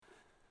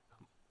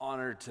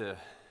honored to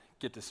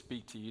get to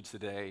speak to you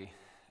today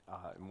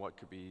in what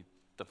could be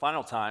the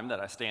final time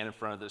that I stand in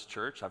front of this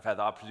church. I've had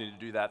the opportunity to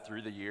do that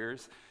through the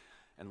years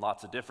in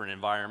lots of different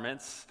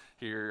environments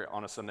here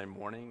on a Sunday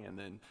morning, and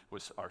then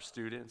with our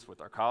students,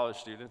 with our college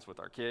students, with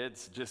our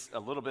kids, just a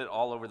little bit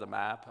all over the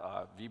map,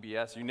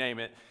 VBS, you name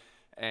it.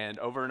 And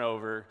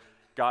over,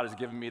 God has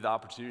given me the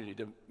opportunity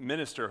to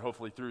minister,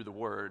 hopefully through the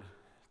word,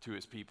 to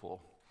his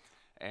people.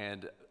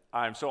 And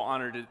I'm so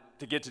honored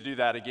to get to do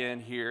that again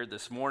here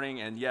this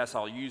morning. And yes,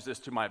 I'll use this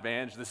to my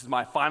advantage. This is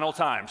my final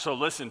time, so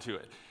listen to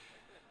it.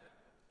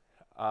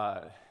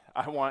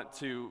 I want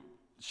to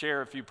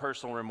share a few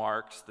personal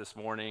remarks this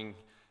morning,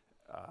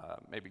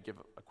 maybe give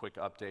a quick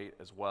update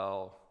as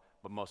well.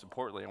 But most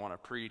importantly, I want to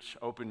preach.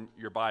 Open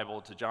your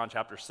Bible to John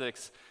chapter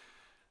 6.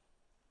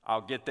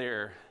 I'll get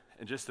there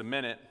in just a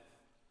minute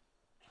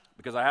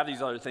because I have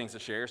these other things to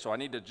share. So I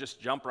need to just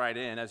jump right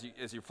in. As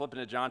you're flipping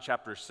to John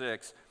chapter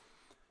 6,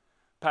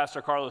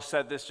 Pastor Carlos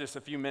said this just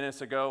a few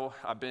minutes ago.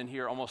 I've been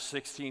here almost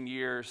 16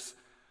 years.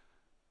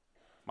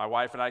 My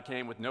wife and I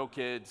came with no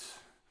kids,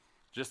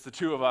 just the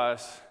two of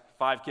us.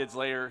 5 kids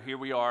later, here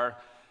we are,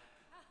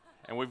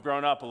 and we've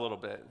grown up a little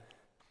bit.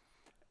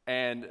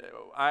 And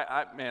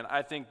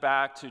I think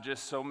back to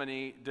just so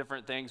many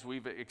different things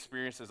we've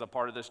experienced as a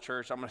part of this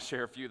church. I'm going to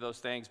share a few of those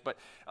things. But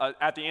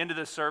at the end of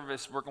this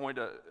service, we're going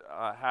to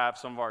have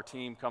some of our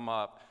team come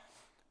up.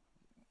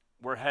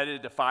 We're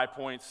headed to 5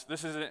 Points.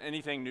 This isn't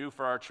anything new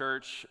for our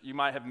church. You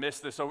might have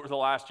missed this over the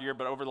last year,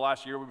 but over the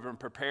last year, we've been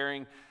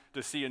preparing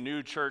to see a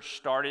new church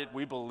started.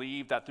 We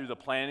believe that through the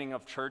planning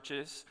of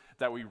churches,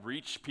 that we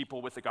reach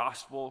people with the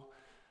gospel,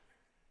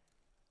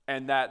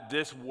 and that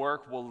this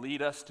work will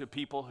lead us to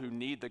people who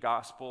need the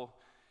gospel.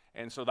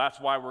 And so that's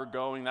why we're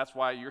going. That's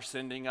why you're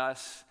sending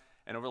us.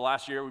 And over the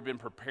last year, we've been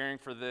preparing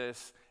for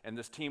this, and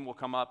this team will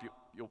come up.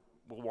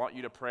 We'll want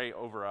you to pray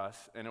over us,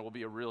 and it will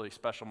be a really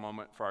special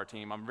moment for our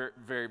team. I'm very,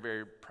 very,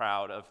 very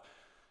proud of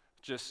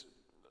just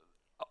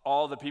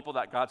all the people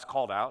that God's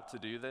called out to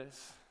do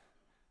this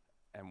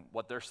and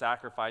what they're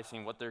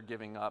sacrificing, what they're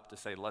giving up to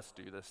say, let's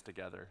do this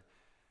together.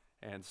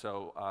 And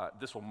so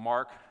this will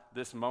mark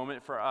this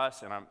moment for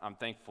us, and I'm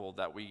thankful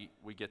that we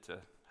get to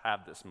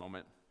have this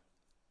moment.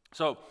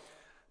 So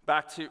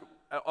back to,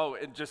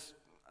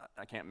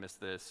 I can't miss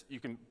this.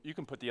 You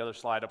can put the other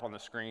slide up on the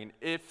screen.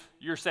 If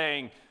you're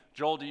saying,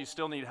 Joel, do you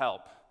still need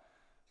help?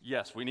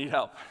 Yes, we need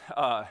help.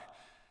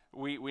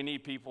 We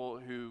need people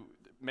who,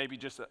 maybe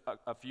just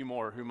a few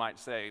more, who might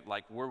say,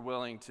 like, we're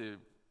willing to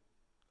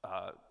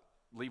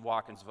leave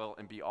Watkinsville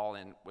and be all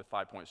in with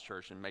 5 Points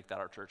Church and make that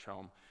our church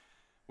home.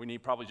 We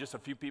need probably just a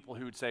few people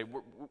who would say,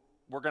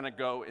 we're going to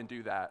go and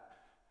do that.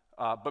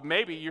 But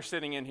maybe you're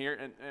sitting in here,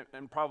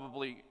 and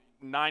probably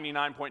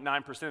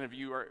 99.9% of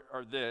you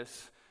are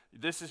this.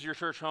 This is your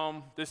church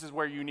home. This is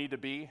where you need to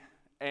be.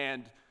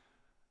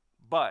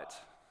 But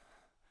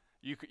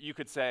you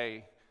could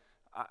say,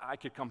 I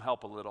could come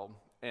help a little.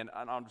 And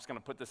I'm just going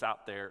to put this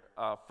out there.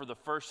 For the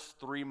first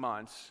 3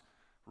 months,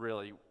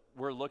 really,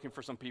 we're looking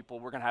for some people.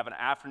 We're going to have an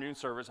afternoon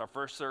service. Our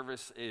first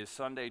service is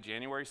Sunday,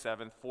 January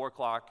 7th, 4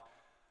 o'clock,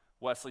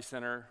 Wesley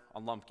Center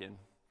on Lumpkin.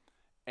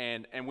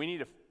 And we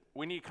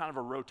need kind of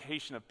a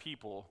rotation of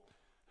people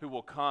who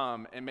will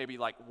come and maybe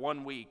like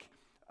 1 week,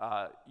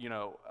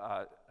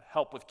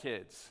 help with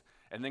kids.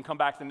 And then come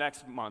back the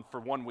next month for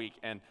 1 week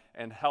and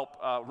help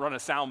run a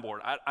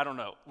soundboard. I don't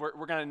know.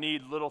 We're going to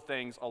need little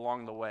things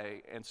along the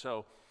way. And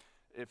so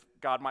if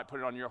God might put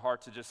it on your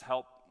heart to just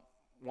help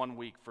 1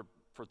 week for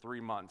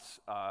 3 months,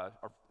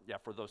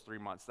 for those 3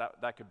 months,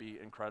 that could be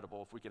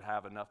incredible if we could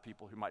have enough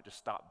people who might just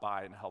stop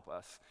by and help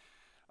us.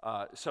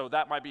 So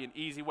that might be an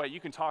easy way. You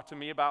can talk to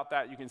me about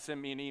that. You can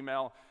send me an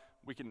email.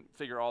 We can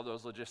figure all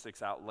those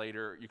logistics out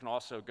later. You can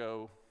also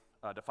go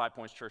to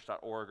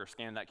 5pointschurch.org or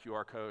scan that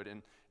QR code,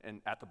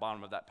 and at the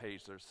bottom of that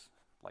page, there's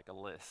like a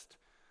list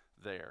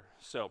there.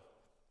 So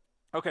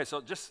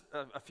just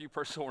a few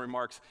personal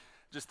remarks.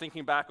 Just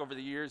thinking back over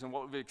the years and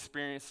what we've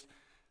experienced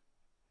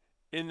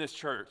in this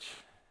church.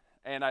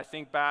 And I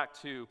think back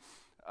to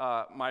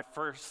my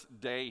first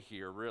day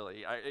here,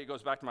 really. It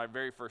goes back to my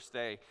very first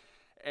day.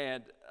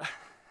 And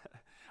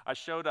I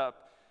showed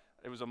up.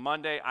 It was a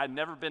Monday. I'd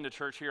never been to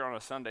church here on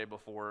a Sunday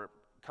before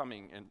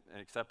coming and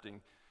accepting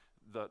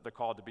the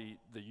call to be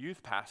the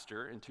youth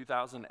pastor in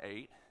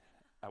 2008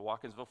 at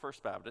Watkinsville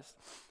First Baptist.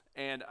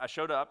 And I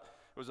showed up.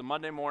 It was a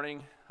Monday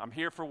morning. I'm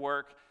here for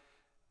work,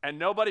 and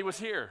nobody was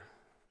here.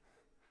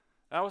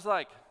 And I was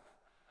like,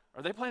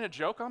 are they playing a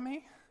joke on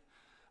me?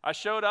 I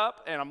showed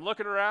up, and I'm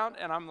looking around,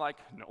 and I'm like,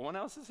 no one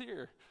else is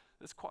here.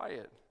 It's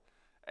quiet.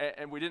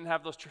 And we didn't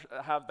have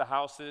have the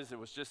houses. It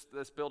was just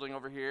this building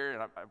over here,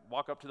 and I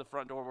walk up to the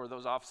front door where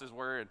those offices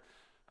were, and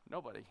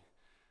nobody.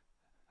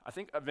 I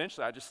think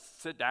eventually I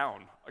just sit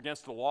down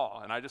against the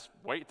wall, and I just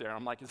wait there.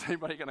 I'm like, is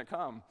anybody going to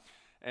come?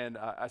 And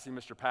I see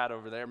Mr. Pat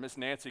over there. Miss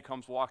Nancy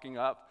comes walking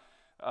up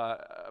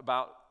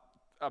about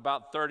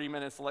about 30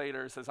 minutes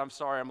later, says, "I'm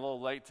sorry, I'm a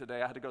little late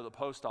today. I had to go to the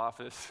post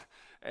office."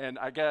 And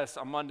I guess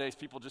on Mondays,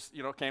 people just,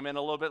 came in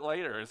a little bit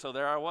later. And so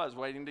there I was,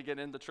 waiting to get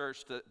into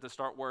church to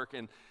start work.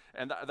 And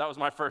that was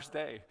my first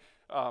day.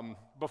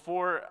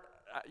 Before,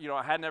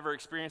 I had never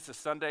experienced a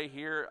Sunday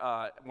here.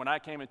 When I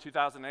came in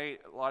 2008,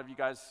 a lot of you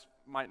guys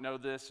might know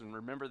this and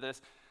remember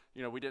this.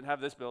 We didn't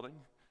have this building.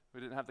 We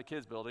didn't have the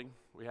kids building.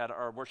 We had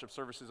our worship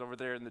services over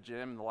there in the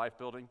gym, in the Life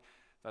building.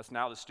 That's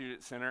now the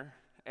student center.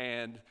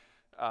 And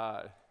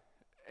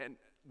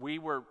we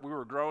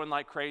were growing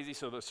like crazy,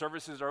 so the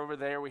services are over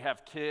there. We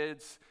have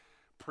kids,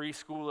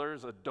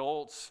 preschoolers,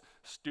 adults,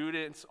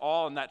 students,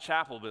 all in that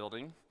chapel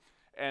building,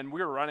 and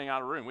we were running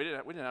out of room. We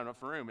didn't have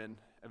enough room, and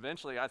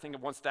eventually, I think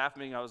at one staff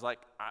meeting, I was like,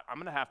 I'm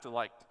going to have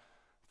to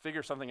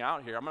figure something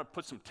out here. I'm going to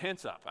put some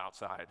tents up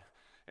outside,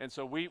 and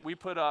so we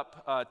put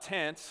up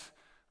tents,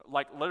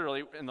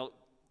 literally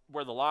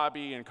where the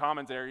lobby and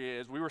commons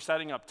area is. We were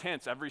setting up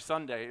tents every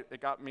Sunday.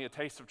 It got me a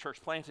taste of church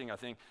planting, I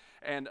think.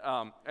 And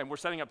we're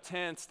setting up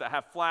tents that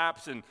have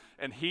flaps and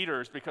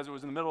heaters because it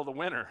was in the middle of the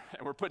winter.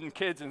 And we're putting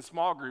kids in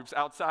small groups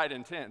outside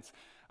in tents.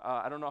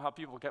 I don't know how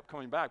people kept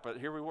coming back, but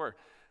here we were.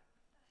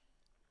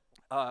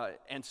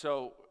 And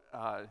so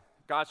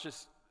God's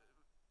just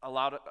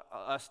allowed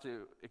us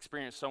to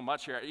experience so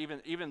much here.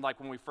 Even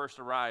when we first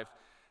arrived,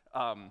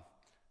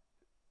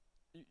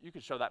 you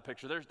could show that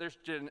picture. There's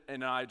Jen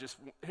and I just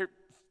here.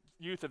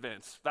 Youth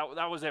events.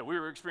 That was it. We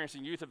were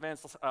experiencing youth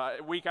events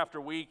week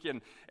after week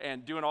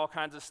and doing all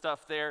kinds of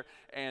stuff there.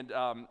 And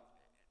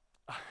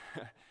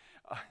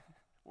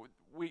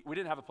we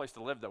didn't have a place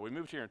to live, though. We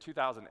moved here in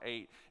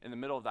 2008 in the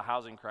middle of the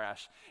housing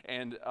crash.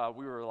 And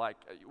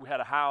we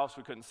had a house.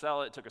 We couldn't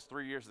sell it. It took us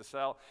 3 years to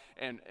sell.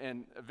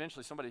 And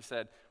eventually somebody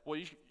said, well,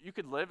 you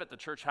could live at the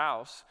church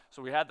house.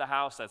 So we had the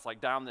house that's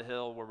down the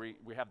hill where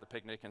we have the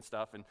picnic and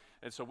stuff.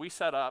 And so we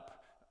set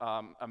up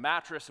a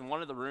mattress in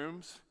one of the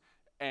rooms.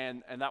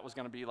 And that was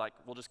going to be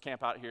we'll just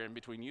camp out here in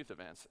between youth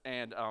events.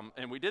 And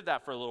we did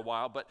that for a little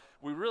while, but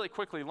we really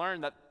quickly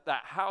learned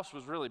that house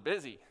was really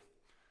busy.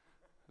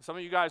 Some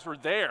of you guys were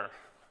there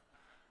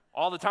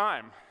all the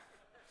time.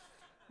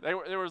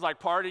 There was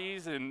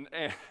parties and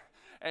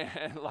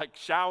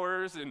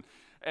showers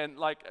and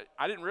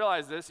I didn't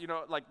realize this,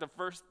 the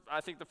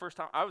first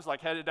time I was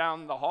headed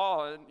down the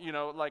hall and,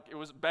 it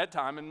was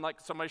bedtime and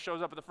somebody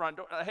shows up at the front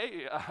door,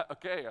 hey,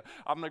 okay,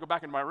 I'm going to go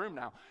back into my room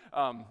now.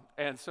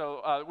 And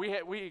so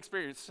we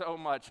experienced so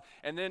much.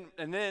 And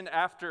then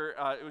after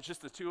it was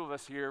just the two of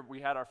us here,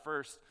 we had our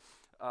first,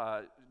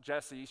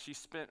 Jessie. She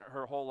spent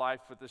her whole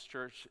life with this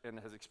church and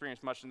has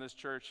experienced much in this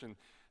church, and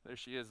there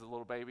she is, the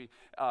little baby.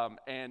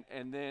 And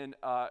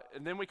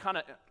then we kind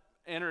of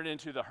entered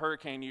into the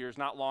hurricane years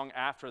not long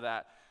after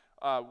that.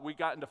 We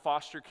got into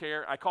foster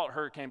care. I call it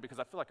hurricane because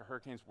I feel like a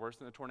hurricane's worse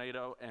than a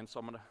tornado, and so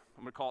I'm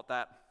gonna call it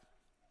that.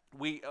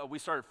 We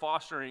started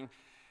fostering,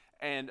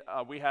 and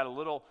we had a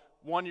little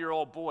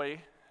 1-year-old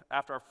boy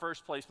after our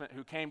first placement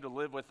who came to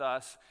live with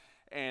us,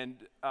 and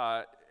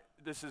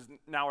this is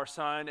now our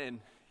son, and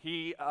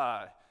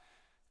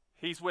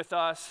he's with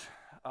us.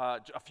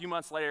 A few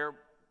months later,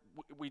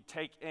 we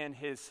take in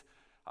his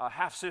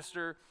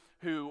half-sister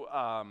who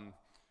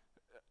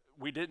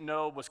we didn't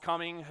know was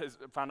coming.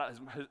 Found out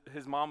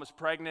his mom was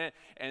pregnant,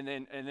 and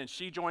then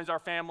she joins our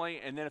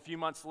family. And then a few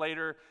months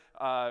later,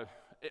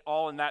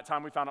 all in that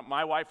time, we found out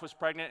my wife was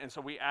pregnant, and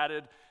so we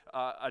added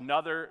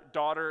another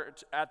daughter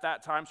at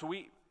that time. So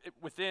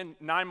within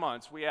 9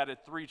 months, we added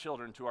 3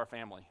 children to our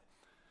family,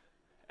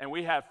 and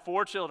we had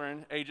 4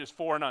 children, ages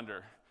 4 and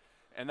under,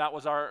 and that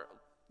was our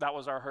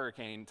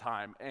hurricane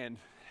time, and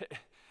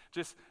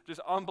just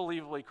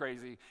unbelievably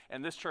crazy.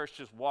 And this church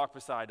just walked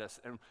beside us,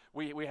 and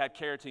we had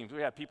care teams.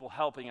 We had people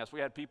helping us. We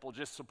had people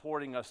just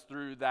supporting us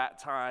through that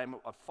time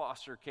of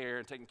foster care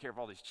and taking care of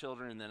all these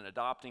children and then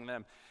adopting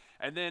them.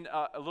 And then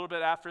a little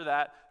bit after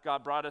that,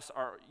 God brought us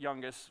our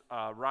youngest,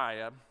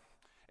 Raya,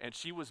 and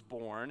she was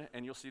born.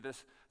 And you'll see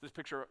this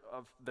picture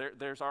of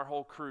there's our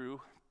whole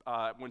crew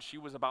when she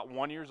was about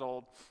 1 year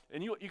old.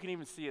 And you can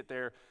even see it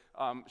there.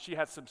 She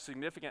had some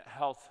significant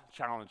health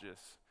challenges.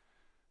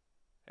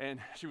 And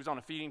she was on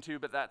a feeding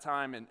tube at that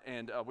time,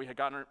 and we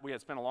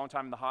had spent a long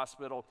time in the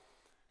hospital.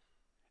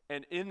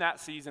 And in that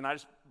season, I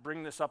just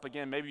bring this up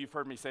again. Maybe you've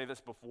heard me say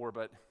this before,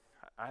 but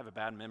I have a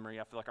bad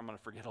memory. I feel like I'm going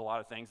to forget a lot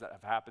of things that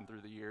have happened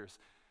through the years.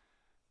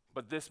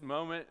 But this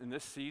moment and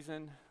this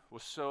season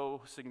was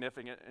so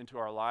significant into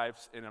our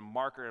lives and a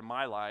marker in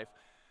my life,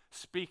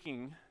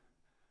 speaking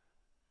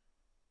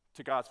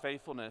to God's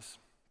faithfulness.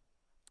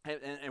 And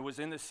it was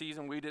in this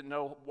season we didn't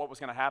know what was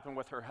going to happen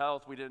with her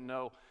health. We didn't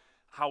know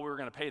how we were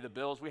going to pay the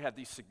bills. We had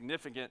these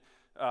significant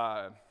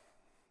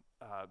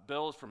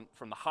bills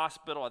from the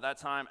hospital at that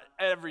time.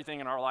 Everything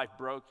in our life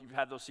broke. You've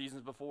had those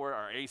seasons before.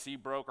 Our AC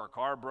broke, our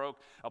car broke,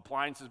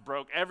 appliances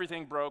broke,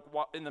 everything broke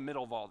in the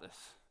middle of all this.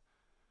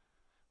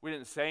 We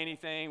didn't say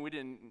anything. We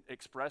didn't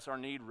express our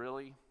need,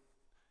 really.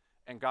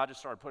 And God just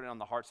started putting it on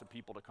the hearts of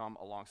people to come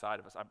alongside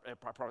of us.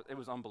 It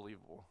was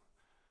unbelievable.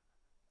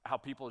 How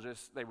people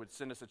they would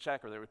send us a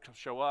check, or they would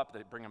show up,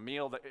 they'd bring a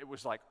meal. It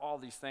was like all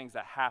these things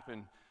that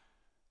happened.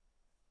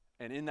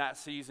 And in that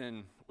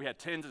season, we had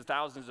tens of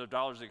thousands of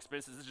dollars of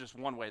expenses. This is just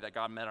one way that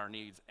God met our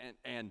needs.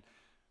 And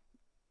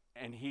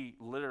he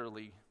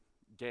literally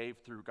gave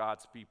through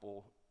God's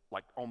people,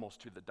 like almost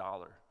to the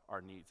dollar,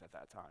 our needs at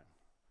that time.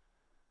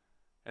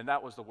 And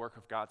that was the work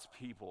of God's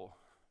people.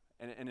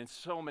 And in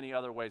so many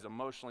other ways,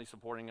 emotionally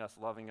supporting us,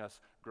 loving us,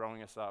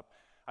 growing us up.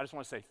 I just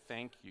want to say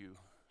thank you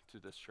to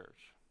this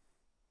church.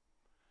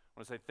 I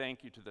want to say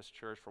thank you to this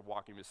church for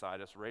walking beside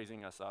us,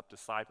 raising us up,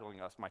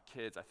 discipling us. My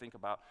kids, I think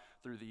about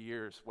through the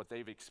years what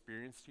they've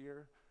experienced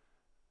here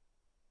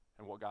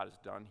and what God has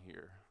done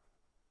here.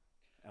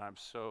 And I'm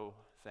so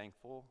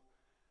thankful.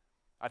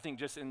 I think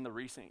just in the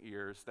recent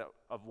years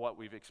of what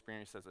we've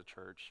experienced as a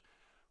church,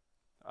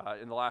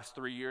 in the last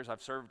 3 years,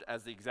 I've served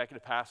as the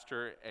executive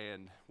pastor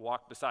and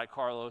walked beside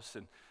Carlos,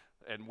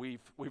 and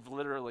we've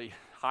literally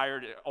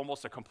hired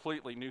almost a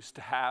completely new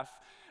staff.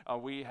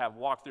 We have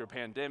walked through a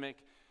pandemic.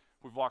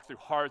 We've walked through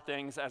hard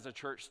things as a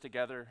church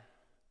together,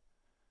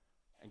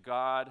 and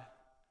God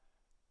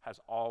has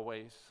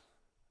always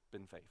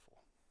been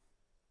faithful.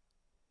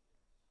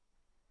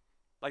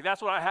 Like,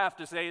 that's what I have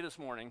to say this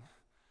morning.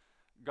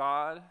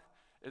 God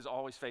is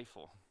always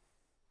faithful.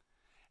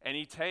 And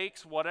he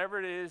takes whatever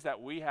it is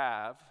that we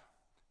have,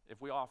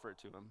 if we offer it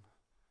to him,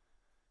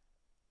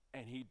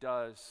 and he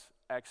does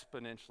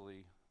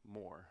exponentially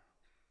more.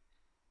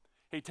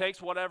 He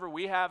takes whatever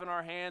we have in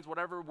our hands,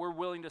 whatever we're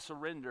willing to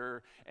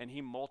surrender, and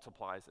he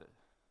multiplies it.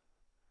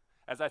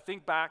 As I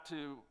think back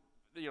to,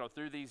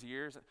 through these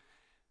years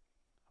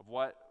of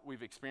what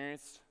we've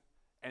experienced,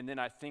 and then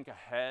I think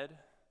ahead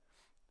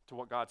to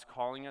what God's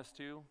calling us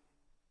to,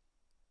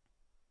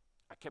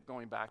 I kept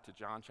going back to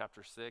John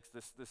chapter 6.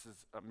 This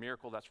is a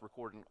miracle that's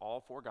recorded in all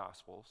 4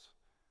 Gospels.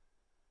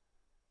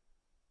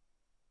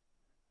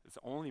 It's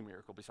the only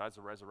miracle besides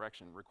the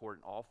resurrection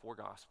recorded in all 4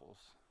 Gospels.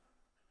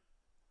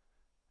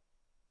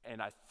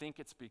 And I think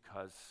it's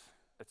because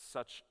it's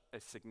such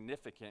a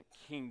significant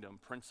kingdom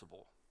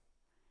principle.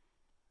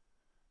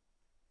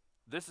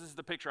 This is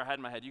the picture I had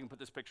in my head. You can put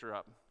this picture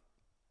up.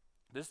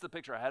 This is the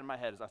picture I had in my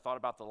head as I thought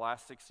about the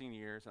last 16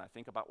 years and I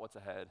think about what's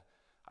ahead.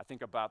 I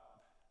think about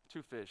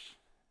 2 fish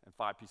and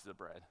 5 pieces of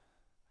bread.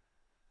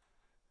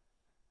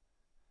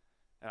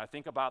 And I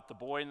think about the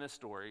boy in this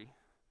story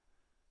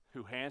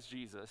who hands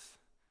Jesus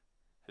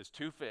his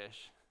 2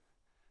 fish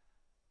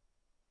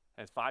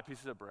and 5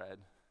 pieces of bread,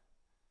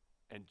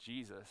 and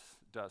Jesus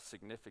does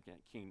significant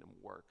kingdom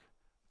work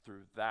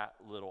through that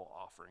little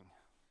offering.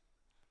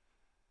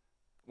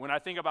 When I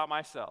think about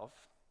myself,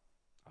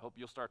 I hope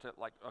you'll start to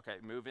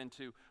move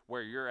into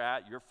where you're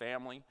at, your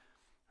family,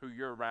 who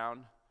you're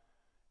around,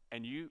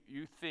 and you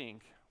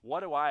think,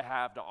 what do I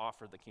have to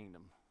offer the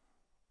kingdom?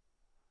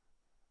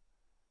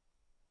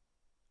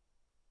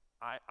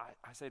 I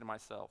say to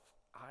myself,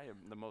 I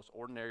am the most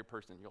ordinary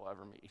person you'll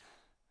ever meet.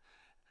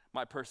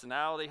 My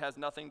personality has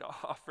nothing to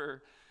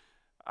offer.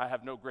 I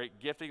have no great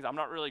giftings. I'm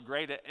not really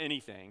great at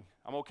anything.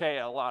 I'm okay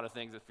at a lot of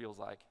things, it feels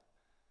like.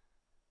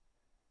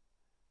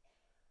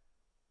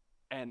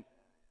 And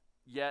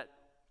yet,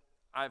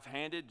 I've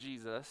handed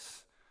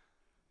Jesus,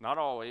 not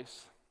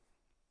always,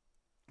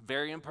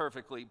 very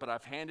imperfectly, but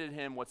I've handed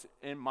him what's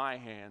in my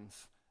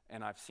hands,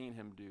 and I've seen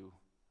him do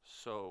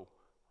so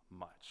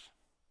much.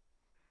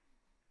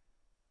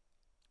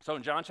 So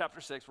in John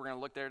chapter 6, we're going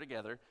to look there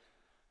together.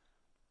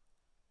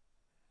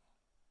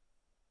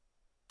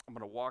 I'm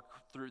going to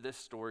walk through this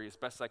story as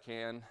best I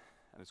can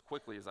and as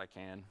quickly as I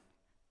can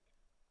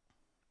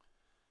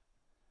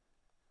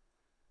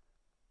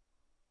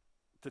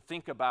to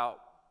think about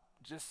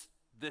just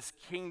this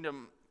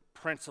kingdom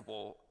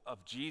principle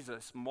of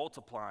Jesus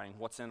multiplying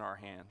what's in our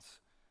hands.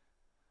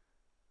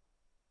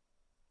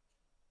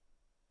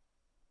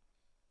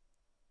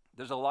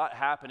 There's a lot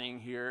happening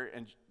here,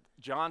 and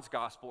John's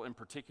gospel in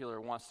particular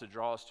wants to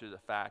draw us to the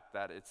fact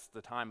that it's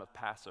the time of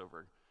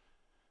Passover.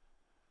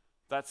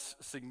 That's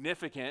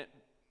significant,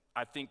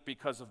 I think,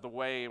 because of the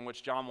way in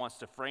which John wants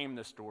to frame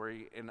this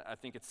story, and I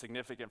think it's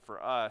significant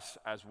for us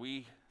as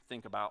we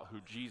think about who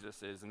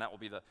Jesus is, and that will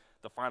be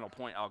the final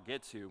point I'll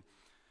get to.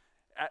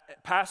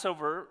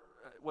 Passover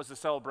was a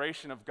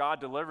celebration of God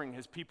delivering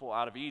his people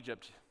out of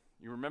Egypt.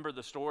 You remember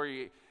the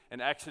story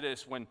in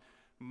Exodus when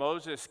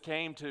Moses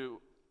came to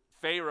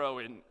Pharaoh,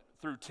 and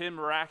through 10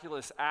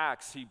 miraculous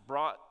acts, he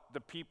brought the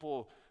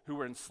people who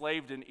were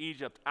enslaved in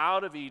Egypt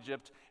out of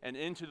Egypt and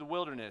into the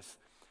wilderness.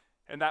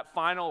 And that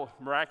final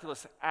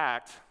miraculous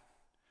act,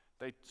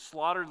 they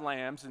slaughtered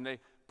lambs and they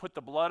put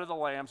the blood of the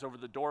lambs over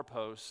the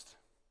doorpost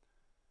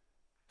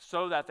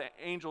so that the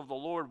angel of the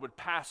Lord would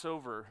pass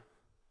over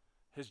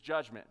his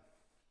judgment.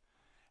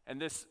 And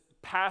this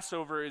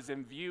Passover is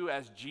in view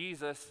as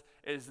Jesus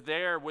is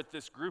there with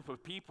this group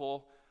of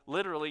people,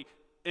 literally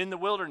in the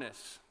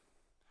wilderness.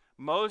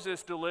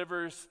 Moses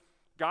delivers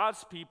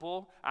God's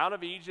people out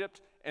of Egypt,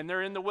 and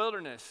they're in the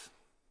wilderness.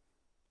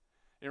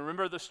 And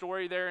remember the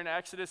story there in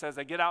Exodus, as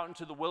they get out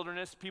into the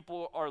wilderness,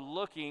 people are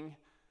looking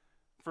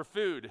for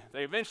food.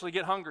 They eventually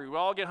get hungry. We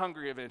all get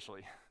hungry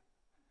eventually.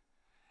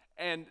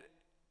 And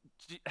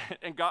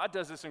God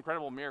does this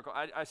incredible miracle.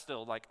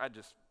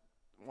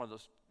 One of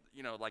those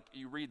like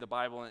you read the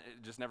Bible and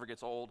it just never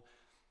gets old.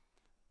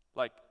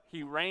 Like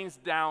he rains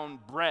down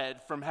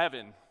bread from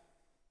heaven,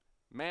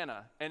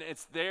 manna, and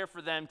it's there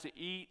for them to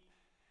eat.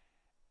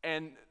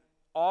 And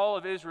all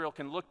of Israel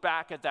can look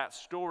back at that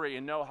story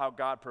and know how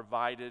God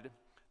provided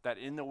that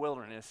in the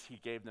wilderness he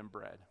gave them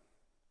bread.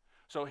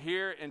 So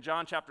here in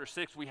John chapter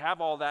 6, we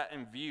have all that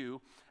in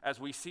view as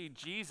we see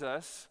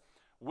Jesus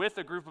with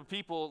a group of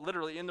people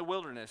literally in the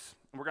wilderness.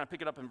 And we're going to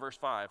pick it up in verse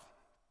 5.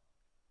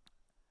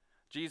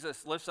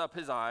 Jesus lifts up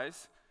his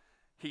eyes.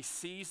 He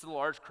sees the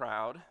large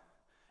crowd.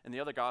 In the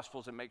other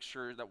Gospels, it makes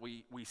sure that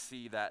we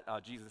see that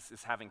Jesus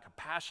is having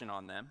compassion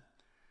on them.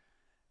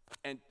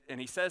 And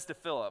he says to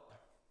Philip,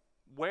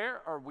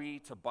 "Where are we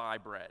to buy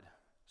bread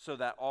so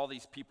that all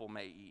these people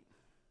may eat?"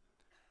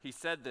 He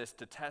said this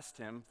to test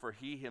him, for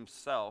he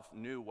himself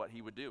knew what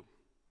he would do.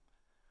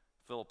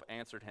 Philip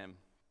answered him,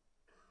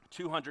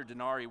 200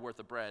 denarii worth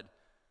of bread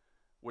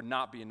would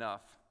not be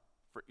enough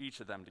for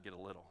each of them to get a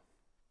little.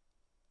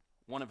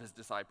 One of his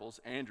disciples,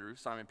 Andrew,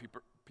 Simon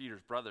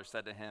Peter's brother,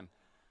 said to him,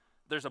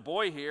 "There's a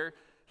boy here.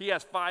 He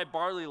has 5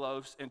 barley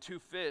loaves and 2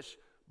 fish,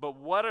 but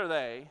what are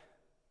they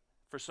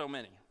for so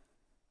many?"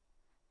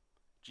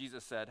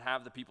 Jesus said,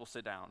 "Have the people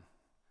sit down."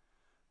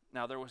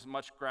 Now there was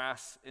much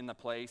grass in the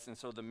place, and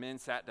so the men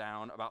sat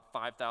down, about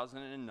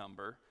 5,000 in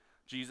number.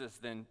 Jesus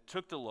then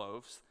took the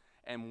loaves,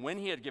 and when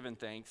he had given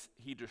thanks,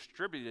 he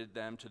distributed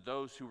them to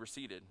those who were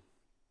seated.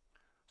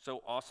 So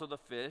also the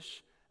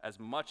fish, as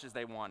much as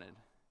they wanted.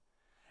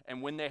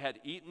 And when they had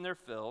eaten their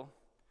fill,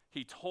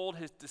 he told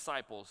his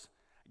disciples,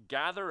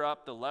 "Gather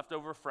up the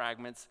leftover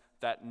fragments,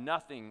 that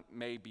nothing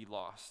may be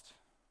lost."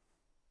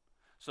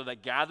 So they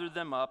gathered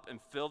them up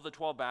and filled the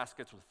 12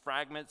 baskets with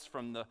fragments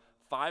from the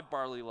 5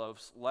 barley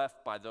loaves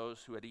left by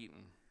those who had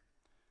eaten.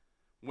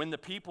 When the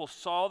people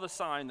saw the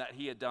sign that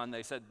he had done,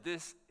 they said,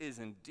 "This is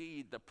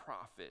indeed the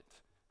prophet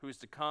who is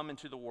to come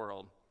into the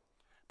world."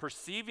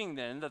 Perceiving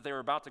then that they were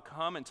about to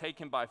come and take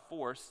him by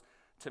force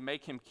to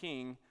make him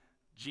king,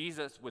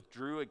 Jesus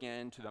withdrew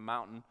again to the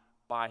mountain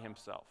by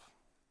himself.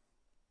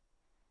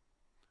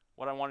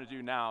 What I want to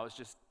do now is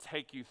just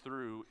take you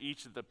through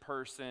each of the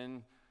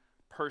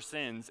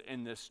persons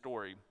in this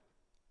story.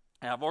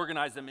 And I've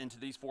organized them into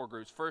these 4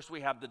 groups. First,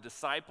 we have the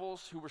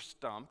disciples who were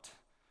stumped,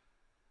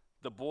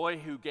 the boy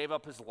who gave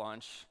up his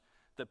lunch,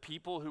 the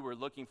people who were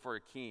looking for a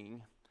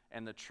king,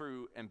 and the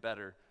true and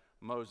better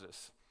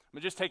Moses. I'm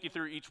going to just take you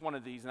through each one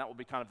of these, and that will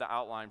be kind of the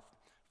outline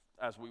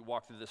as we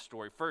walk through this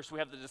story. First, we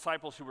have the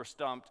disciples who were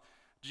stumped.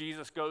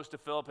 Jesus goes to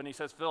Philip, and he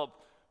says, "Philip,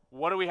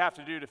 what do we have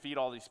to do to feed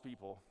all these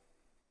people?"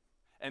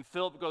 And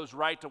Philip goes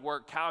right to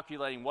work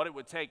calculating what it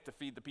would take to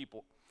feed the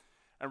people.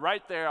 And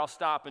right there, I'll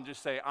stop and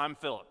just say, I'm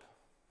Philip.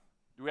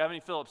 Do we have any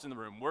Philips in the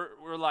room?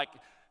 We're like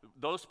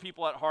those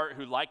people at heart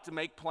who like to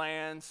make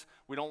plans.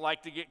 We don't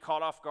like to get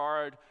caught off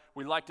guard.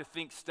 We like to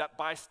think step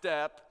by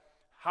step.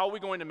 How are we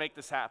going to make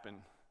this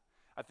happen?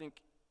 I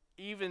think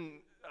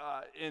even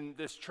in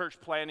this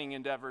church planning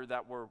endeavor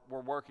that we're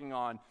working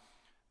on,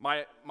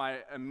 my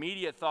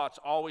immediate thoughts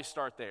always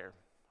start there.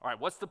 All right,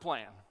 what's the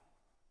plan?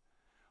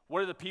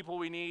 What are the people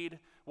we need?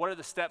 What are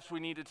the steps we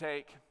need to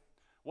take?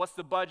 What's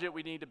the budget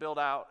we need to build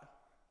out?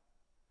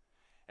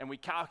 And we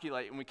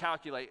calculate,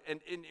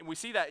 and we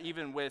see that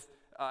even with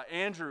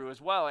Andrew as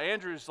well.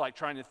 Andrew's like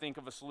trying to think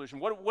of a solution.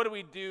 What do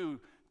we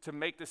do to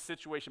make this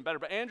situation better?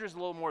 But Andrew's a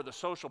little more the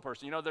social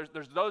person. You know,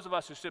 there's those of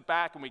us who sit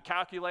back and we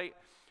calculate,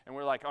 and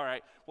we're like, all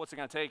right, what's it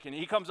going to take? And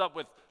he comes up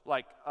with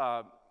like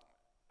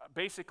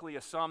basically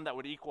a sum that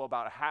would equal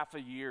about half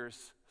a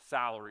year's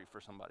salary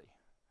for somebody.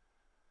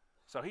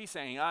 So he's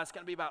saying, it's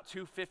going to be about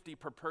 $250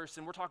 per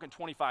person. We're talking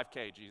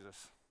 $25K,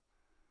 Jesus,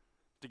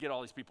 to get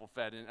all these people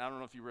fed. And I don't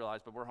know if you realize,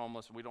 but we're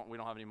homeless and we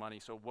don't have any money.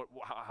 So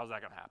how's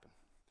that going to happen?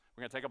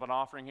 We're going to take up an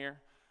offering here?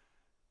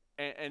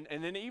 And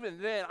then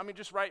even then, I mean,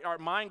 just right, our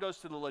mind goes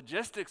to the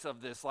logistics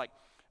of this. Like,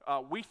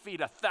 we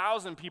feed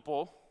 1,000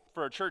 people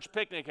for a church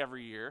picnic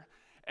every year,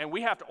 and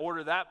we have to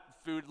order that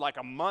food like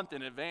a month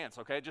in advance,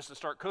 okay, just to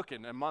start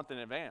cooking a month in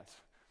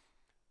advance.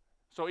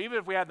 So even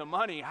if we had the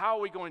money, how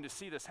are we going to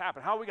see this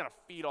happen? How are we going to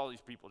feed all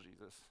these people,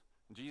 Jesus?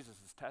 And Jesus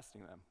is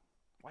testing them.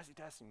 Why is he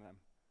testing them?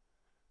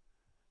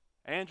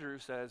 Andrew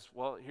says,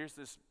 well, here's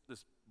this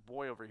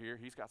boy over here.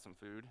 He's got some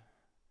food.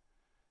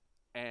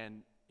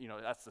 And, you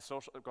know, that's the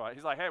social.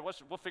 He's like, hey,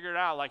 we'll figure it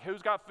out. Like,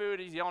 who's got food?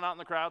 He's yelling out in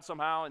the crowd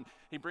somehow. And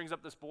he brings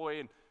up this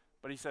boy.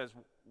 But he says,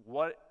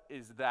 what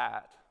is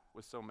that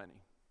with so many?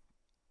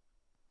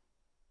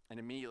 And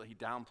immediately he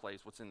downplays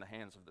what's in the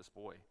hands of this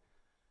boy.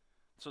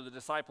 So the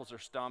disciples are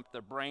stumped.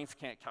 Their brains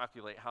can't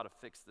calculate how to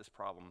fix this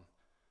problem.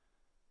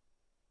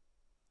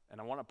 And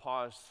I want to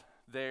pause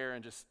there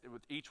and just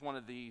with each one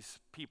of these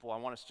people, I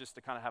want us just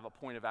to kind of have a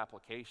point of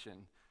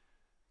application.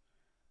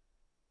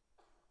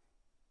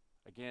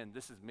 Again,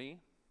 this is me.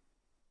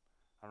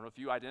 I don't know if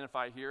you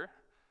identify here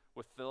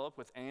with Philip,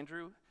 with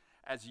Andrew.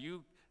 As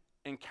you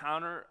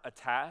encounter a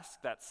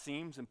task that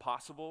seems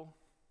impossible,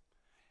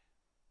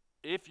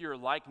 if you're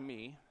like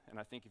me, and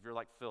I think if you're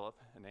like Philip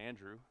and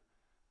Andrew,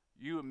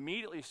 you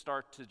immediately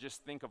start to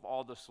just think of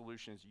all the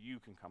solutions you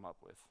can come up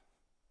with.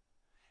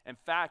 In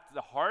fact,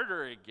 the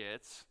harder it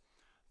gets,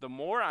 the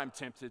more I'm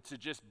tempted to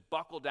just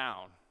buckle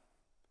down,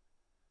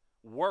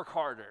 work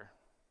harder,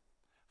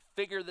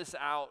 figure this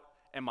out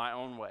in my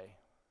own way.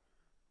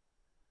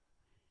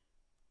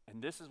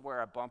 And this is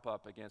where I bump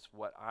up against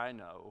what I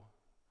know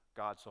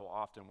God so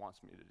often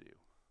wants me to do.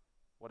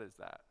 What is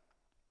that?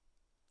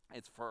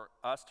 It's for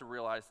us to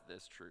realize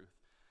this truth.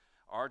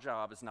 Our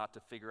job is not to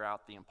figure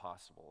out the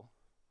impossible.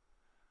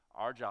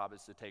 Our job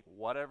is to take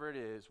whatever it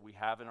is we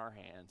have in our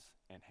hands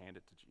and hand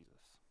it to Jesus.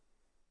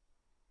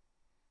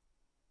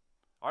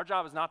 Our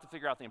job is not to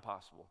figure out the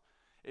impossible.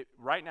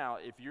 Right now,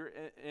 if you're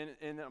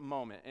in a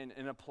moment,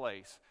 in a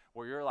place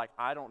where you're like,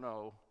 I don't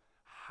know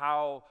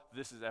how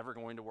this is ever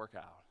going to work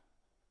out,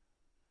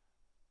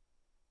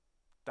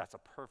 that's a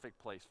perfect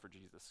place for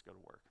Jesus to go to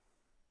work.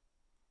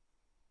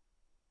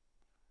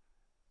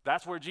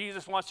 That's where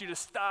Jesus wants you to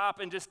stop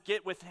and just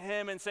get with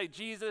him and say,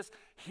 Jesus,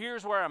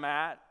 here's where I'm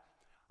at.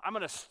 I'm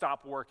going to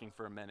stop working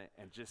for a minute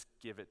and just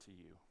give it to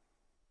you.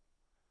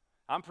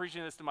 I'm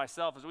preaching this to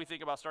myself as we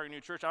think about starting a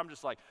new church. I'm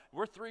just like,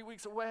 we're 3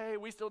 weeks away.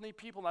 We still need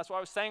people. And that's why I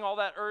was saying all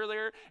that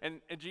earlier. And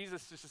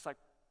Jesus is just like,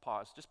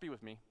 pause. Just be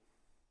with me.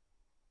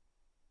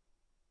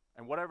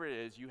 And whatever it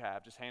is you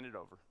have, just hand it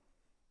over.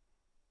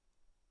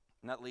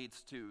 And that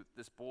leads to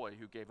this boy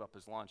who gave up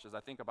his lunch. As I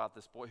think about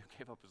this boy who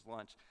gave up his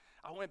lunch,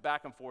 I went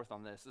back and forth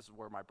on this. This is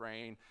where my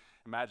brain,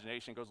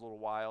 imagination goes a little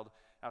wild.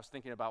 I was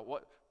thinking about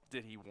what,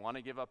 did he want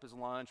to give up his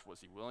lunch?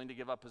 Was he willing to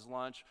give up his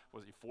lunch?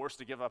 Was he forced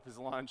to give up his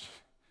lunch?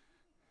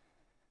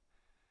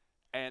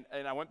 And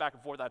I went back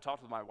and forth. I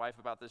talked with my wife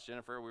about this,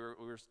 Jennifer.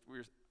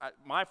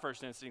 My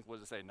first instinct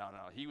was to say, no.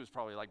 He was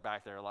probably like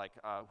back there like,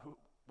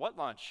 what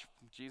lunch,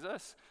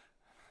 Jesus?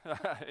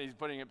 He's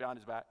putting it behind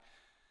his back.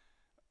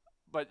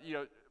 But,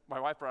 my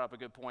wife brought up a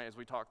good point as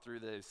we talked through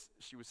this.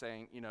 She was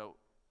saying,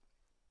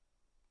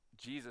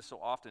 Jesus so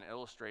often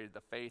illustrated the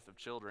faith of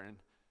children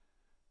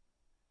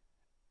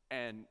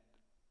and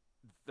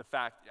the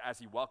fact as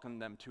he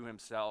welcomed them to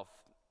himself,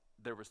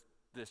 there was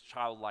this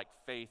childlike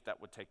faith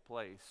that would take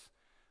place.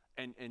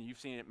 And you've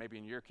seen it maybe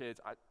in your kids.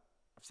 I've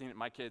seen it in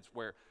my kids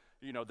where,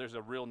 there's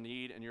a real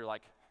need and you're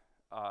like,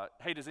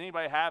 hey, does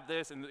anybody have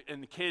this? And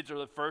the kids are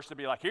the first to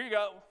be like, here you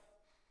go.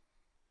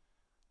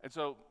 And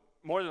so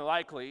more than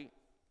likely,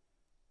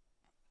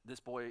 this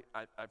boy,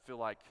 I feel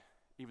like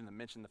even to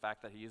mention the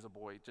fact that he is a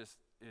boy just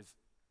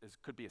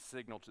could be a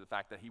signal to the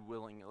fact that he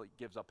willingly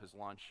gives up his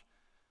lunch.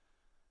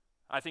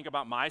 I think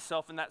about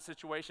myself in that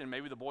situation.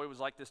 Maybe the boy was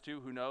like this too,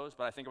 who knows?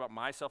 But I think about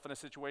myself in a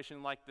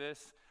situation like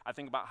this. I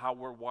think about how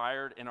we're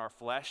wired in our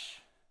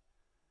flesh.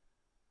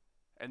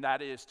 And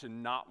that is to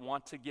not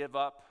want to give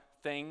up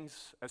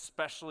things,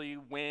 especially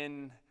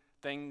when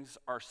things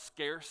are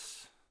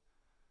scarce.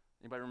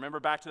 Anybody remember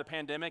back to the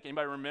pandemic?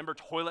 Anybody remember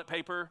toilet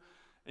paper?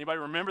 Anybody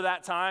remember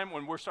that time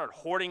when we started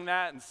hoarding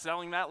that and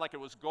selling that like it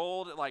was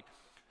gold? Like,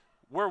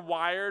 we're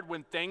wired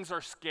when things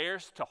are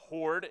scarce to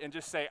hoard and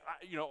just say,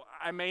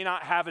 I may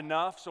not have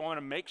enough, so I want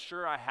to make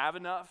sure I have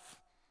enough.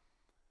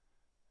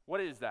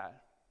 What is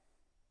that?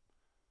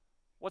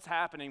 What's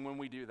happening when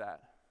we do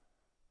that?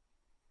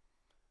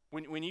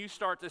 When you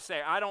start to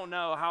say, I don't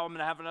know how I'm going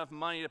to have enough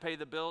money to pay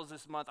the bills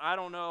this month, I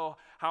don't know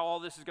how all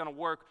this is going to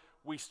work,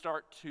 we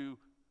start to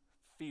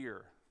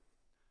fear.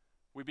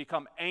 We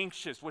become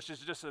anxious, which is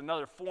just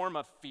another form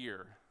of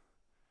fear.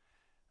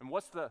 And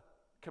what's the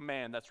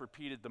command that's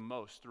repeated the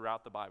most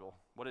throughout the Bible?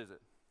 What is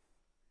it?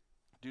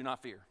 Do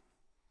not fear.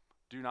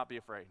 Do not be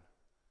afraid.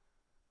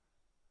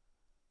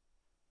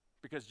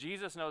 Because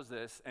Jesus knows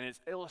this, and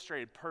it's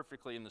illustrated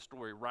perfectly in the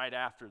story right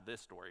after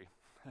this story.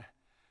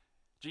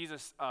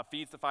 Jesus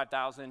feeds the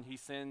 5,000. He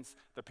sends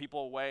the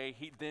people away.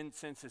 He then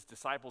sends his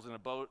disciples in a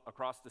boat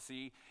across the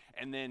sea,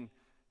 and then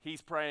he's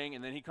praying,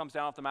 and then he comes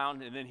down off the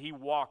mountain, and then he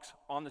walks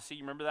on the sea.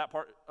 Remember that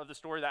part of the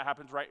story that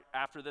happens right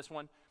after this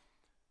one?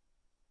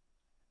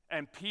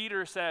 And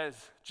Peter says,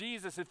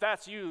 Jesus, if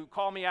that's you,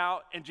 call me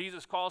out. And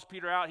Jesus calls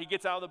Peter out. He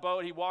gets out of the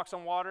boat. He walks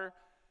on water.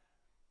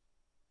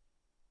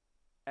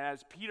 And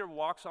as Peter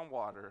walks on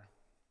water,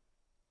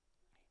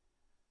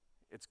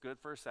 it's good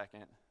for a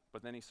second,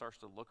 but then he starts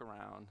to look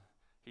around.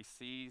 He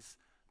sees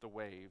the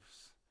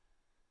waves.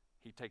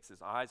 He takes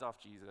his eyes off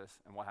Jesus,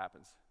 and what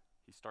happens?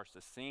 He starts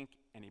to sink,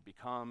 and he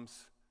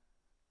becomes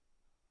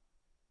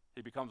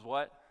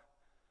what?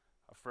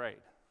 Afraid.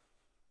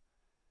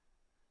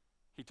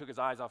 He took his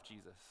eyes off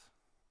Jesus.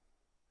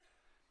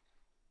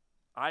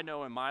 I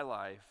know in my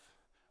life,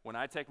 when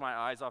I take my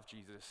eyes off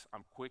Jesus,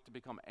 I'm quick to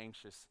become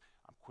anxious.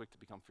 I'm quick to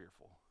become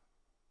fearful.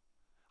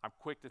 I'm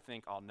quick to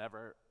think I'll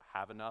never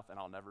have enough and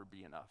I'll never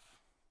be enough.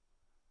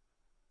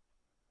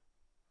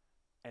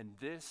 And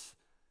this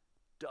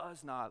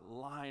does not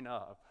line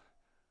up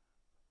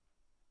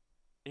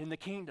in the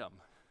kingdom.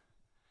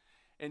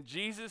 In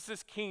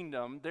Jesus'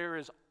 kingdom, there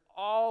is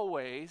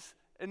always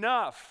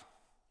enough.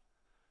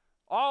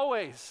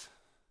 Always.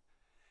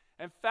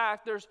 In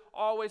fact, there's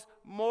always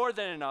more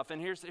than enough.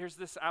 And here's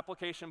this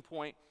application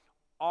point.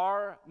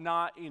 Our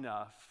not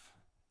enough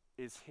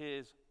is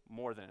his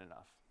more than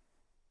enough.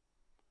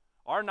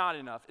 Our not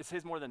enough is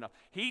his more than enough.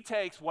 He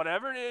takes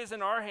whatever it is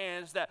in our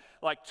hands that,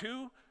 like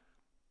two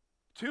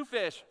 2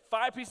 fish,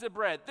 5 pieces of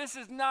bread. This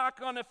is not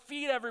going to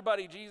feed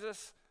everybody,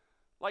 Jesus.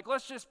 Like,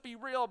 let's just be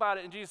real about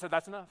it. And Jesus said,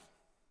 that's enough.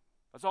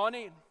 That's all I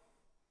need.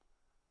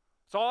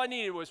 So all I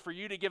needed was for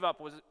you to give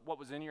up what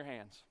was in your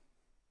hands.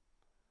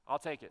 I'll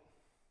take it.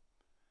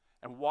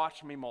 And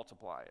watch me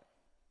multiply it.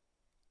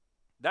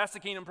 That's the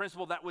kingdom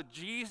principle, that with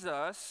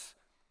Jesus,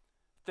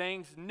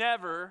 things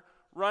never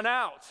run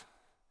out.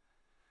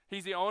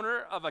 He's the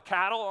owner of a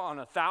cattle on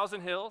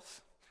 1,000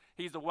 hills.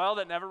 He's the well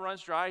that never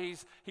runs dry.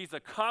 He's the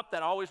cup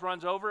that always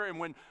runs over. And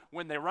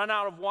when they run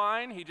out of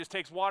wine, he just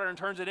takes water and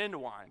turns it into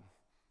wine.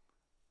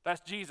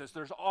 That's Jesus.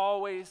 There's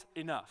always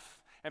enough.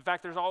 In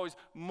fact, there's always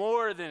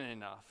more than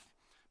enough.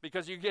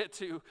 Because you get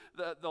to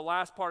the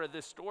last part of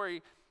this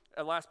story,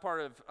 last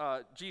part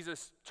of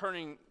Jesus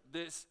turning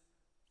this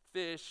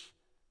fish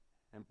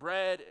and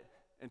bread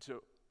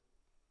into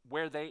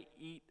where they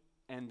eat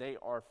and they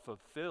are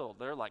fulfilled.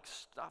 They're like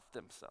stuffed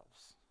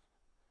themselves.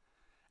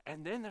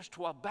 And then there's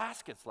 12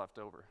 baskets left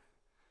over.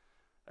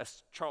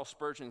 As Charles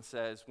Spurgeon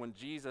says, when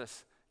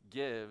Jesus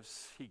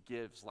gives, he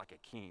gives like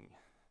a king.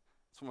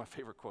 It's one of my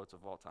favorite quotes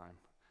of all time.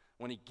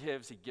 When he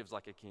gives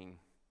like a king.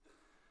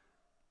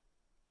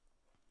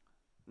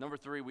 Number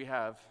 3, we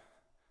have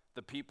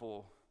the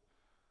people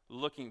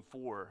looking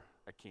for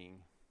a king.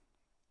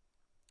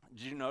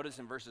 Did you notice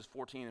in verses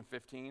 14 and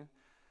 15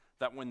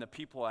 that when the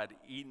people had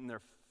eaten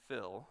their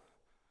fill,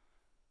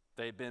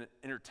 they'd been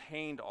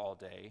entertained all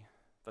day,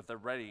 that they're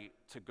ready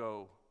to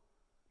go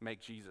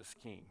make Jesus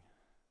king?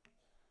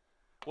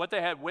 What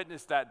they had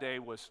witnessed that day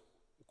was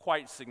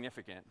quite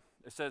significant.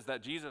 It says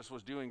that Jesus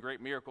was doing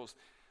great miracles.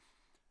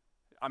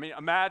 I mean,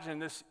 imagine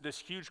this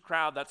huge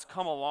crowd that's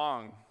come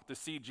along to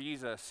see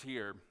Jesus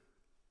here.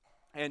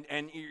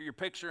 And you're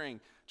picturing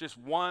just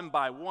one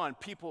by one,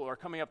 people are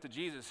coming up to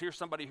Jesus. Here's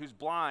somebody who's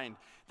blind.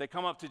 They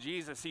come up to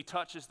Jesus. He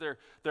touches their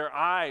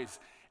eyes,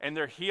 and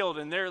they're healed.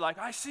 And they're like,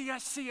 I see.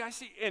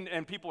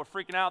 And people are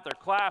freaking out. They're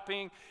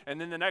clapping. And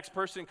then the next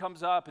person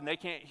comes up, and they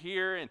can't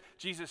hear. And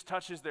Jesus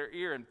touches their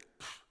ear, and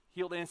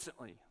healed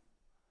instantly.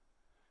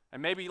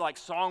 And maybe like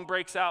song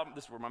breaks out.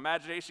 This is where my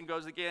imagination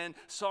goes again.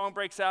 Song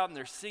breaks out, and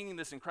they're singing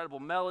this incredible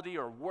melody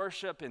or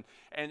worship. And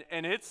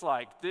it's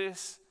like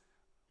this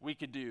we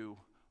could do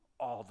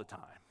all the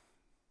time.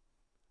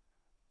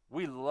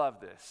 We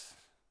love this.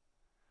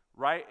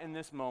 Right in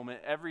this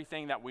moment,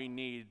 everything that we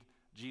need,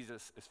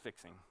 Jesus is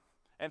fixing.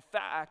 In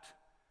fact,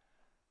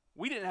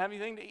 we didn't have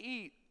anything to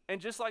eat.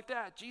 And just like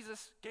that,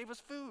 Jesus gave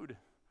us food.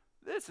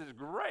 This is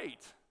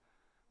great.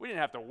 We didn't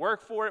have to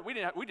work for it.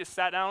 We just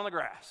sat down on the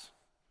grass.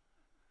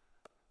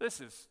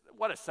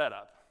 What a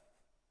setup.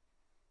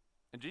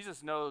 And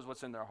Jesus knows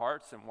what's in their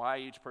hearts and why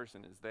each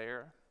person is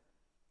there.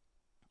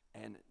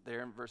 And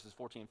there in verses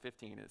 14 and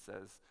 15, it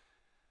says,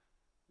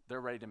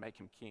 they're ready to make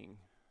him king.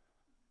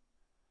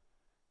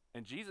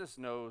 And Jesus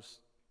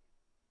knows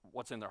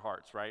what's in their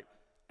hearts, right?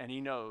 And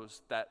he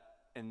knows that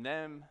in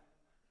them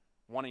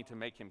wanting to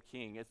make him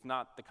king, it's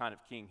not the kind of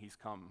king he's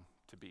come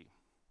to be.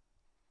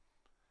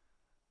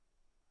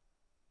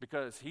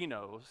 Because he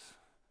knows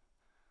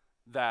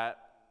that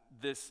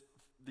these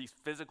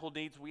physical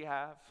needs we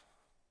have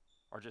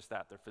are just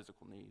that, they're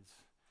physical needs.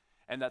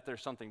 And that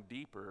there's something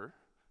deeper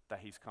that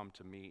he's come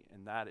to meet,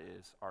 and that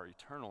is our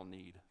eternal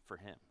need for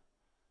him.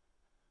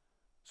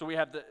 So we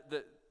have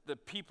the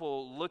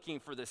people looking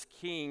for this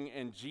king,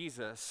 and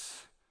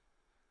Jesus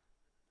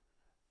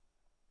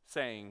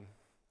saying,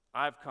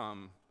 I've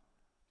come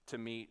to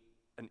meet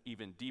an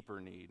even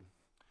deeper need.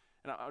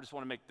 And I just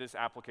want to make this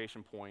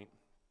application point.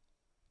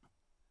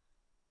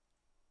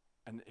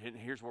 And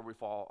here's where we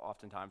fall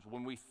oftentimes.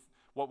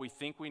 What we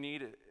think we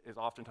need is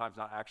oftentimes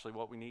not actually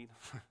what we need.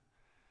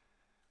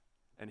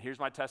 And here's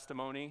my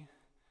testimony.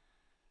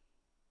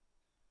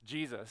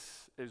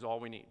 Jesus is all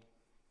we need.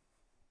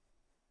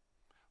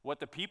 What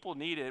the people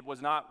needed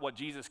was not what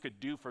Jesus could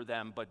do for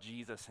them, but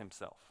Jesus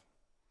himself.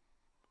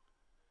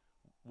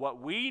 What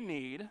we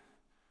need,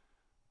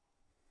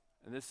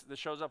 and this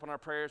shows up in our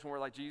prayers when we're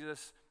like,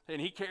 Jesus,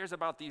 and he cares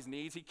about these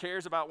needs. He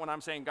cares about when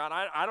I'm saying, God,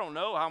 I don't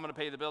know how I'm going to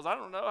pay the bills. I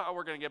don't know how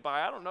we're going to get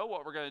by. I don't know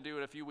what we're going to do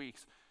in a few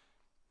weeks.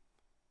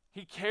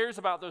 He cares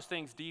about those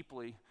things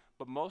deeply,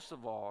 but most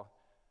of all,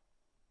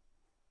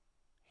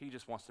 he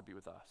just wants to be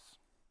with us.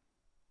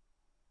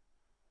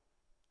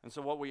 And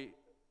so what we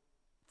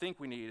think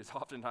we need is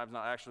oftentimes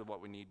not actually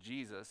what we need.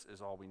 Jesus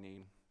is all we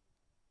need.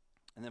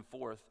 And then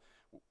fourth,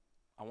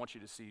 I want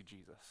you to see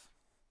Jesus.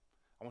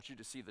 I want you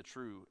to see the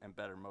true and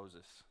better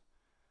Moses.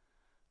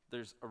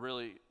 There's a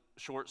really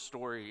short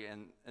story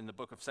in the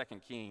book of 2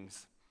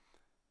 Kings,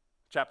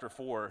 chapter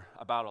 4,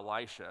 about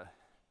Elisha.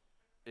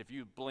 If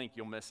you blink,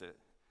 you'll miss it.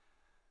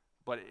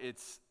 But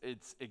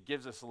it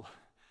gives us,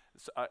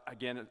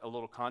 again, a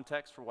little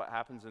context for what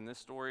happens in this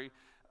story.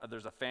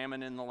 There's a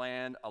famine in the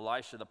land.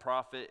 Elisha the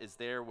prophet is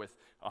there with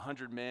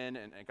 100 men,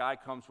 and a guy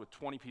comes with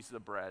 20 pieces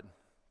of bread.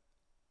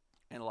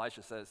 And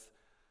Elisha says,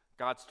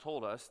 God's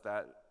told us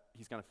that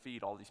he's going to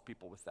feed all these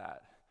people with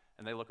that.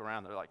 And they look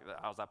around, they're like,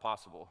 how's that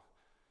possible?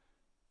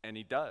 And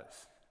he does.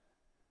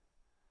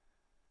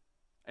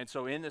 And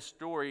so in this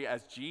story,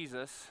 as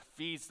Jesus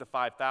feeds the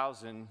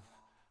 5,000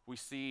 we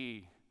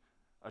see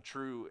a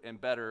true and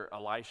better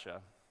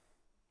Elisha.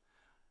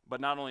 But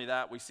not only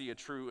that, we see a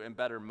true and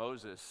better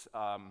Moses.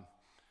 I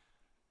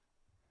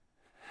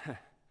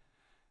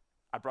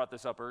brought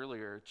this up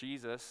earlier.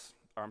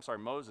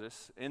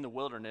 Moses in the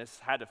wilderness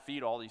had to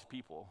feed all these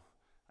people.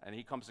 And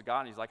he comes to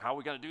God and he's like, how are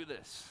we going to do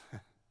this?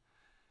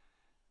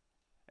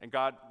 And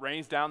God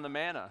rains down the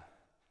manna.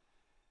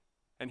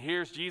 And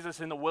here's Jesus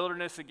in the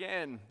wilderness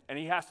again. And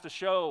he has to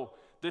show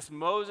this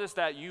Moses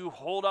that you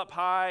hold up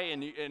high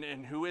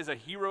and who is a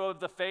hero of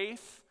the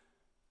faith.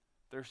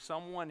 There's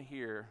someone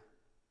here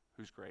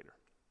who's greater.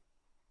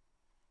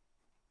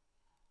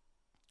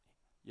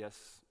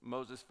 Yes,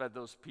 Moses fed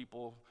those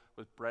people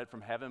with bread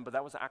from heaven, but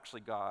that was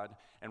actually God.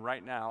 And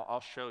right now,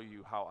 I'll show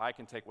you how I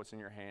can take what's in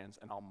your hands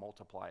and I'll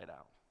multiply it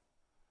out.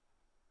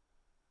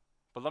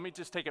 But let me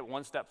just take it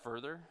one step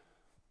further,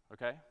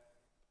 okay?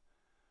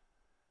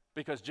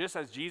 Because just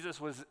as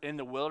Jesus was in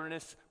the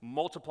wilderness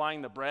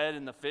multiplying the bread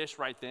and the fish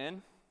right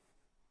then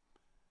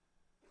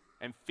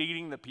and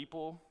feeding the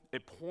people,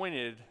 it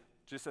pointed,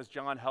 just as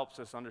John helps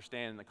us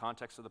understand in the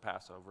context of the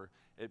Passover,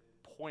 it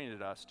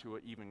pointed us to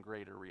an even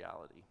greater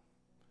reality.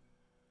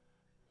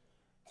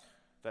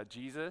 That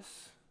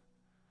Jesus,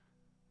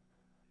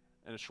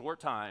 in a short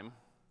time,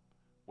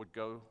 would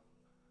go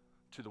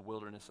to the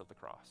wilderness of the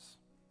cross.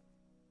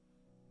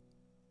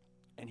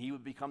 And he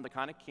would become the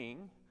kind of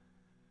king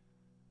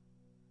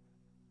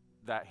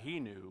that he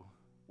knew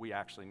we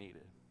actually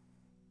needed.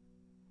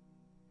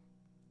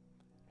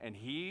 And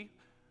he,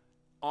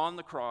 on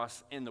the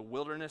cross, in the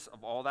wilderness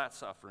of all that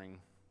suffering,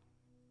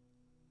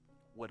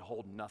 would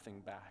hold nothing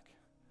back.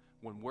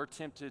 When we're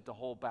tempted to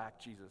hold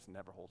back, Jesus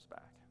never holds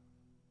back.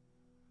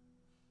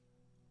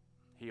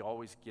 He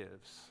always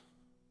gives,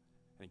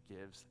 and he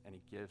gives, and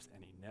he gives,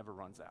 and he never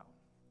runs out.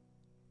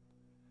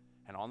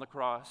 And on the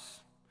cross,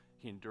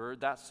 he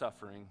endured that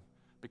suffering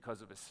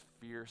because of his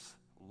fierce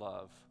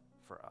love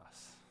for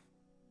us.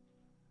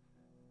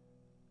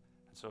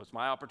 And so it's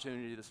my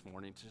opportunity this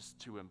morning just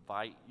to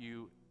invite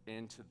you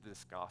into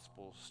this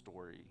gospel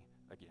story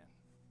again.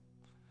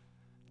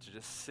 To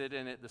just sit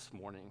in it this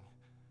morning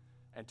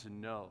and to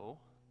know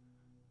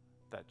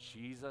that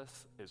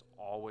Jesus is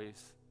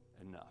always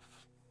enough.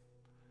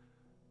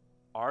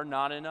 Our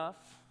not enough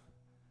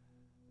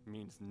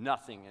means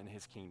nothing in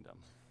his kingdom.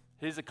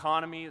 His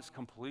economy is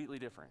completely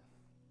different.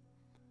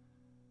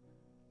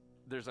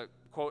 There's a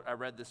quote I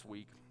read this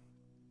week,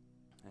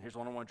 and here's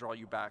one I want to draw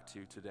you back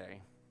to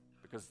today,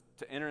 because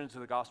to enter into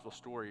the gospel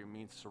story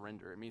means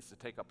surrender. It means to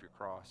take up your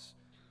cross.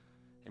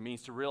 It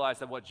means to realize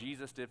that what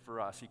Jesus did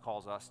for us, he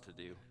calls us to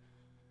do.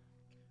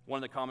 One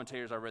of the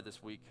commentators I read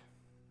this week,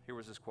 here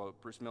was this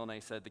quote. Bruce Milne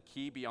said, "The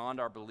key beyond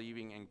our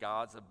believing in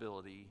God's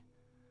ability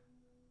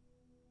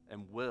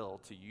and will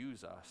to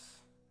use us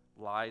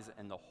lies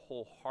in the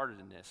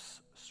wholeheartedness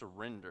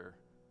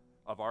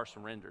of our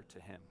surrender to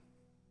him."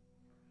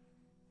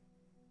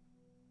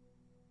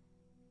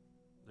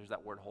 There's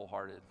that word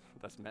wholehearted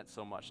that's meant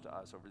so much to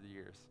us over the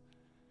years.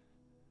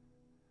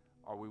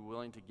 Are we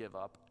willing to give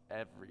up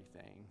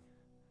everything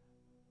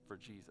for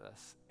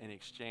Jesus? In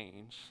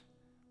exchange,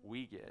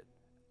 we get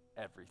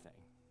everything.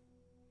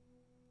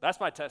 That's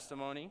my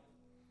testimony.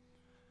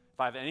 If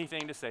I have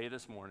anything to say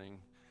this morning,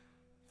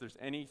 if there's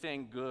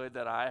anything good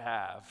that I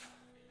have,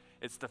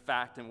 it's the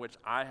fact in which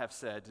I have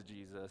said to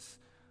Jesus,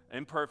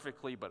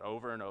 imperfectly, but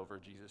over and over,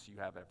 Jesus, you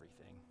have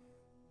everything.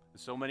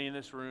 And so many in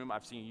this room,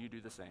 I've seen you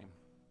do the same.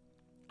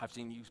 I've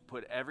seen you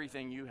put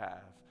everything you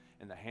have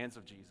in the hands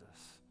of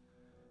Jesus.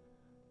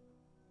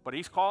 But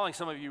he's calling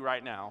some of you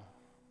right now.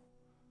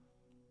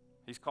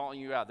 He's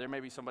calling you out. There may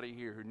be somebody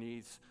here who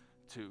needs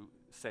to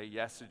say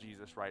yes to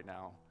Jesus right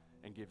now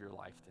and give your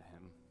life to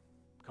him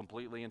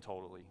completely and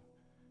totally,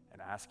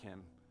 and ask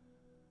him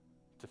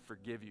to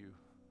forgive you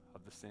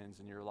of the sins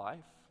in your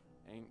life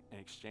and in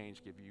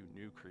exchange give you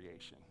new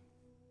creation.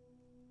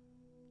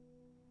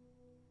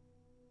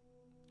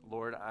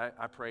 Lord,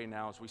 I pray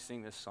now as we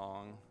sing this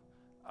song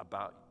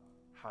about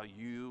how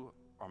you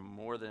are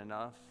more than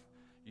enough,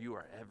 you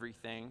are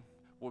everything,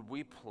 would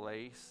we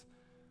place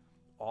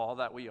all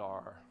that we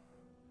are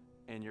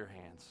in your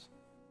hands?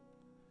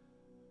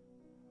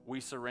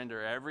 We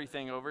surrender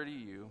everything over to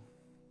you.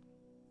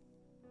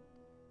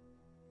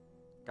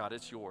 God,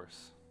 it's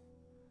yours.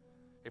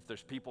 If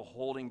there's people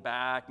holding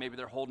back, maybe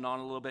they're holding on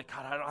a little bit,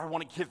 God, I don't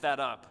want to give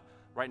that up.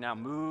 Right now,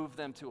 move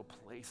them to a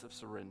place of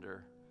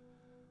surrender.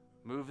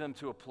 Move them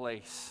to a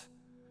place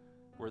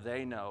where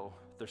they know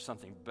there's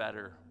something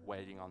better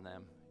waiting on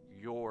them.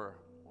 You're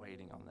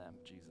waiting on them,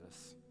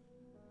 Jesus.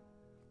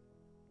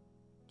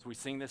 So we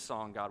sing this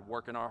song, God,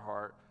 work in our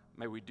heart.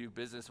 May we do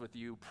business with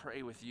you,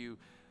 pray with you.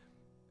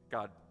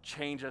 God,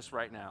 change us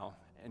right now.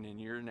 And in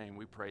your name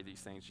we pray these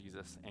things,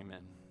 Jesus.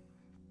 Amen.